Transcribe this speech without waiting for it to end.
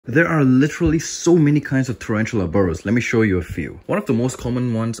There are literally so many kinds of tarantula burrows. Let me show you a few. One of the most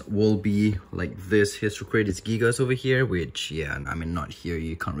common ones will be like this Hystrocrates gigas over here, which, yeah, I mean, not here,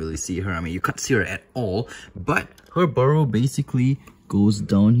 you can't really see her. I mean, you can't see her at all, but her burrow basically goes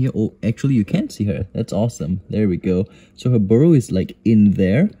down here. Oh, actually, you can see her. That's awesome. There we go. So her burrow is like in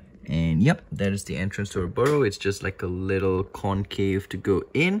there. And yep, that is the entrance to her burrow. It's just like a little concave to go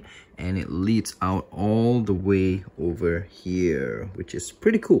in, and it leads out all the way over here, which is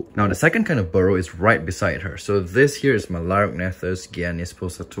pretty cool. Now, the second kind of burrow is right beside her. So this here is Malarognethus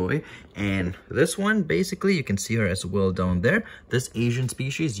gyanisposatoi, and this one, basically, you can see her as well down there. This Asian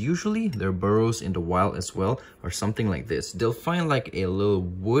species, usually their burrows in the wild as well are something like this. They'll find like a little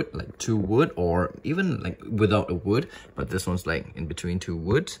wood, like two wood, or even like without a wood, but this one's like in between two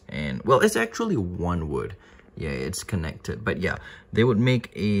woods. And well, it's actually one wood. Yeah, it's connected. But yeah, they would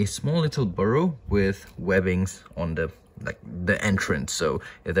make a small little burrow with webbings on the entrance. So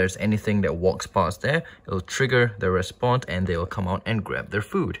if there's anything that walks past there, it'll trigger the response and they'll come out and grab their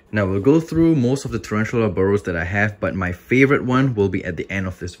food. Now we'll go through most of the tarantula burrows that I have, but my favorite one will be at the end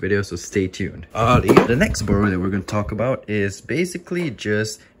of this video, so stay tuned. The next burrow that we're going to talk about is basically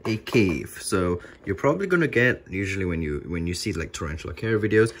just a cave. So you're probably going to get, usually when you see like tarantula care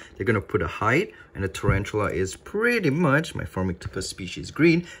videos, they're going to put a hide, and the tarantula is pretty much, my Formictopus species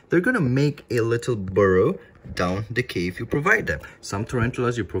green, they're going to make a little burrow down the cave you provide them. Some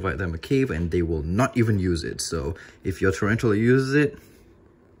tarantulas, you provide them a cave and they will not even use it. So if your tarantula uses it.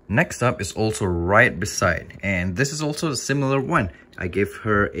 Next up is also right beside, and this is also a similar one. I gave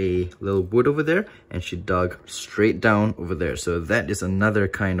her a little wood over there and she dug straight down over there. So that is another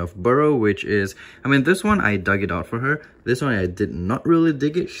kind of burrow, which is, I mean, this one I dug it out for her. This one I did not really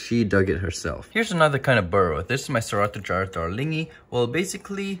dig it, she dug it herself. Here's another kind of burrow. This is my Ceratogyra darlingi. Well,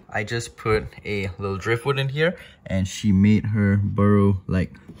 basically I just put a little driftwood in here and she made her burrow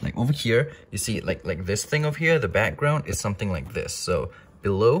like over here. You see like this thing over here, the background is something like this. So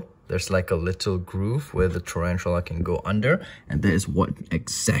below, there's like a little groove where the tarantula can go under, and that is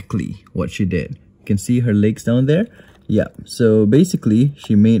exactly what she did. You can see her legs down there. Yeah, so basically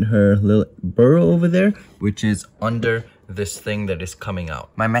she made her little burrow over there, which is under this thing that is coming out.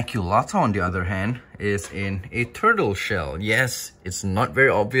 My maculata, on the other hand, is in a turtle shell. Yes, it's not very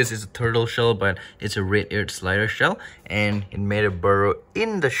obvious it's a turtle shell, but it's a red-eared slider shell, and it made a burrow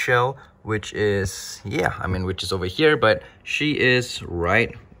in the shell, which is, yeah, I mean, which is over here, but she is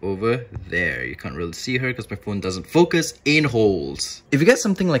right over there. You can't really see her because my phone doesn't focus in holes. If you get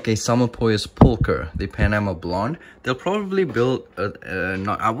something like a Psalmopoeus pulcher, the Panama blonde, they'll probably build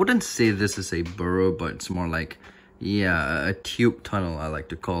I wouldn't say this is a burrow, but it's more like, yeah, a tube tunnel, I like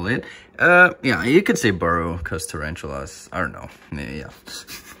to call it. Yeah, you could say burrow because tarantulas, I don't know. Yeah.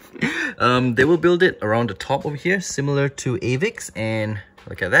 They will build it around the top over here, similar to Avix, and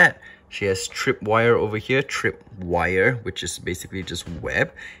look at that. She has tripwire over here, tripwire, which is basically just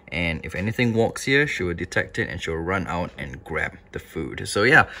web. And if anything walks here, she will detect it and she will run out and grab the food. So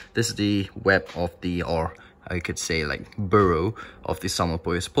yeah, this is the web of the, or I could say like burrow of the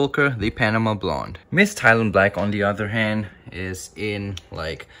Psalmopoeus pulcher, the Panama blonde. Miss Thailand Black, on the other hand, is in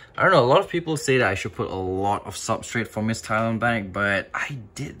like, I don't know, a lot of people say that I should put a lot of substrate for Miss Thailand Black, but I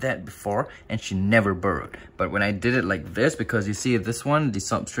did that before and she never burrowed. But when I did it like this, because you see this one, the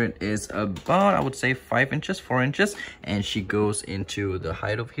substrate is about, I would say 5 inches, 4 inches, and she goes into the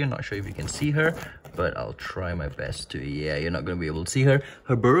height over here. Not sure if you can see her, but I'll try my best to. Yeah, you're not going to be able to see her.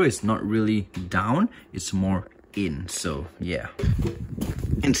 Her burrow is not really down, it's more in, so yeah.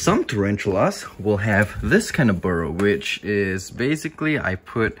 And some tarantulas will have this kind of burrow, which is basically, I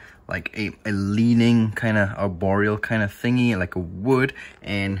put like a leaning kind of arboreal kind of thingy, like a wood,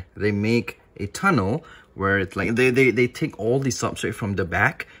 and they make a tunnel where it's like they take all the substrate from the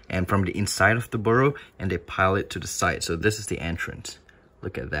back and from the inside of the burrow and they pile it to the side. So this is the entrance.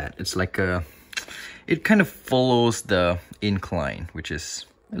 Look at that. It's like a, it kind of follows the incline, which is,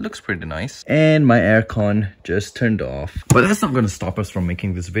 it looks pretty nice. And my aircon just turned off. But that's not going to stop us from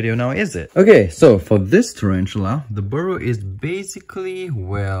making this video now, is it? Okay, so for this tarantula, the burrow is basically,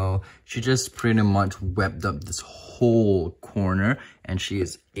 well, she just pretty much webbed up this whole corner and she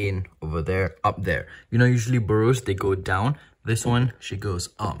is in over there, up there. You know, usually burrows, they go down. This one, she goes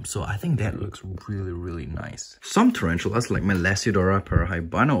up. So I think that looks really, really nice. Some tarantulas, like my Lasiodora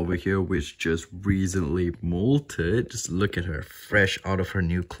parahybana over here, which just recently molted. Just look at her, fresh out of her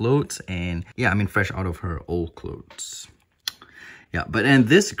new clothes. And yeah, I mean, fresh out of her old clothes. Yeah, but and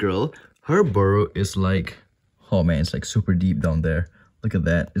this girl, her burrow is like, oh man, it's like super deep down there. Look at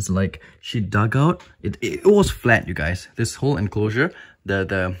that. It's like she dug out. It was flat, you guys. This whole enclosure,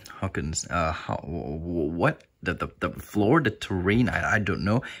 what? the floor, the terrain, I don't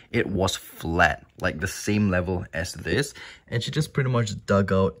know, it was flat, like the same level as this. And she just pretty much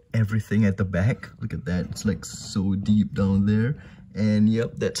dug out everything at the back. Look at that, it's like so deep down there. And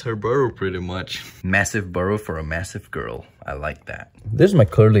yep, that's her burrow pretty much. Massive burrow for a massive girl. I like that. This is my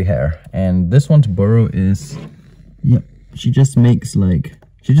curly hair, and this one's burrow is, yep, she just makes like,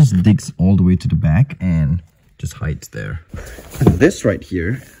 she just digs all the way to the back and just hides there. This right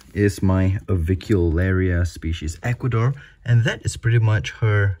here is my Avicularia species Ecuador, and that is pretty much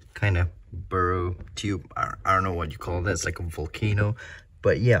her kind of burrow tube. I don't know what you call that, it's like a volcano.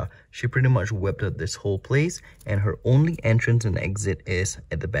 But yeah, she pretty much whipped up this whole place, and her only entrance and exit is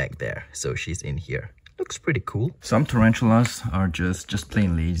at the back there. So she's in here. Looks pretty cool. Some tarantulas are just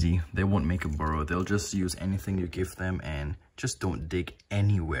plain lazy. They won't make a burrow. They'll just use anything you give them and just don't dig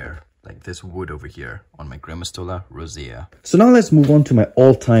anywhere. Like this wood over here on my Grammostola rosea. So now let's move on to my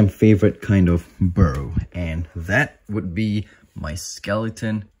all-time favorite kind of burrow, and that would be my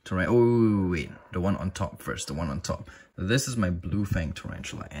skeleton tarantula. Oh wait, the one on top first, the one on top. This is my blue fang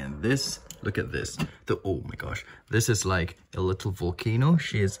tarantula, and this, look at this, oh my gosh, this is like a little volcano.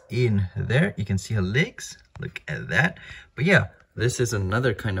 She is in there, you can see her legs, look at that. But yeah, this is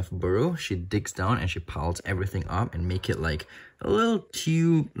another kind of burrow. She digs down and she piles everything up and make it like a little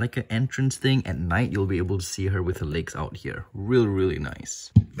tube, like an entrance thing. At night, you'll be able to see her with her legs out here. Really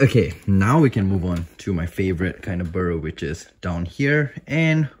nice. Okay, now we can move on to my favorite kind of burrow, which is down here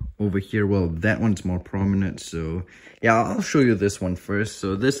and over here. Well, that one's more prominent, so yeah, I'll show you this one first.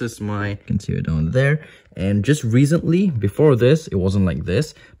 So this is my, you can see it down there. And just recently, before this, it wasn't like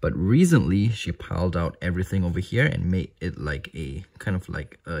this, but recently she piled out everything over here and made it like a kind of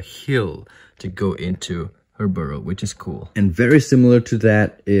like a hill to go into her burrow, which is cool. And very similar to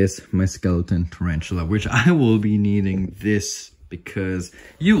that is my skeleton tarantula, which I will be needing this because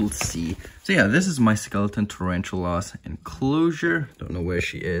you'll see. So yeah, this is my skeleton tarantula's enclosure. Don't know where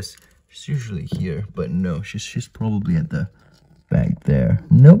she is. She's usually here, but no, she's probably at the back there.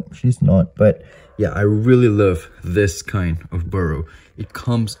 Nope, she's not. But yeah, I really love this kind of burrow. It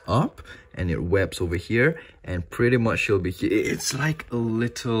comes up and it webs over here, and pretty much she'll be here. It's like a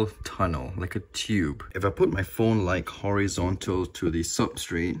little tunnel, like a tube. If I put my phone like horizontal to the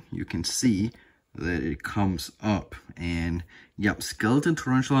substrate, you can see that it comes up. And yep, skeleton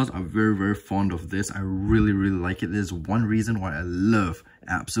tarantulas are very fond of this. I really like it. There's one reason why I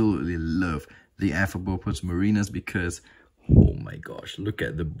absolutely love the Aphobopus marinas, because oh my gosh, look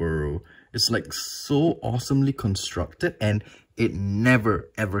at the burrow. It's like so awesomely constructed, and it never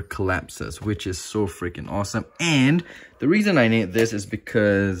ever collapses, which is so freaking awesome. And the reason I need this is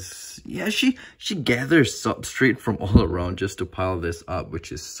because yeah, she gathers substrate from all around just to pile this up,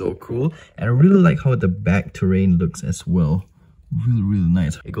 which is so cool. And I really like how the back terrain looks as well. Really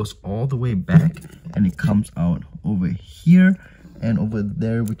nice. It goes all the way back and it comes out over here and over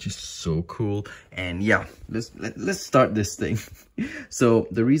there, which is so cool. And yeah, let's start this thing. So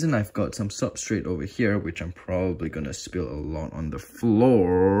the reason I've got some substrate over here, which I'm probably gonna spill a lot on the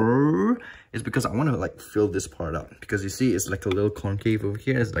floor, is because I want to like fill this part up, because you see it's like a little concave over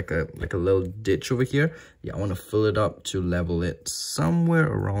here. It's like a little ditch over here. Yeah, I want to fill it up to level it somewhere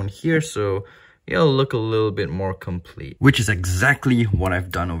around here, so it'll look a little bit more complete, which is exactly what I've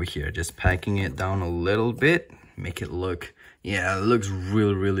done over here. Just packing it down a little bit, make it look, yeah, it looks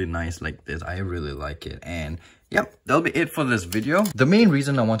really nice like this. I really like it. And yep, that'll be it for this video. The main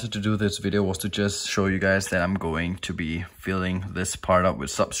reason I wanted to do this video was to just show you guys that I'm going to be filling this part up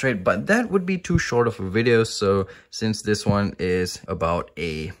with substrate, but that would be too short of a video. So since this one is about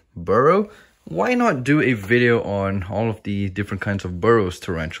a burrow, why not do a video on all of the different kinds of burrows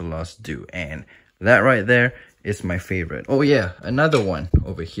tarantulas do? And that right there is my favorite. Oh yeah, another one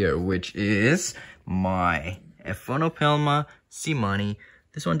over here, which is my Ephonopelma simani.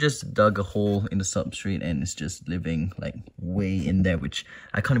 This one just dug a hole in the substrate and it's just living like way in there, which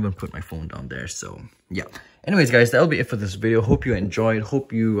I can't even put my phone down there. So yeah. Anyways, guys, that'll be it for this video. Hope you enjoyed.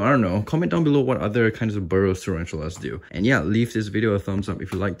 Hope you, I don't know, comment down below what other kinds of burrows tarantulas do. And yeah, leave this video a thumbs up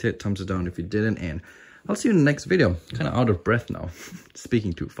if you liked it, thumbs it down if you didn't, and I'll see you in the next video. Kind of out of breath now,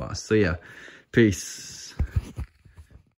 speaking too fast. So yeah, peace.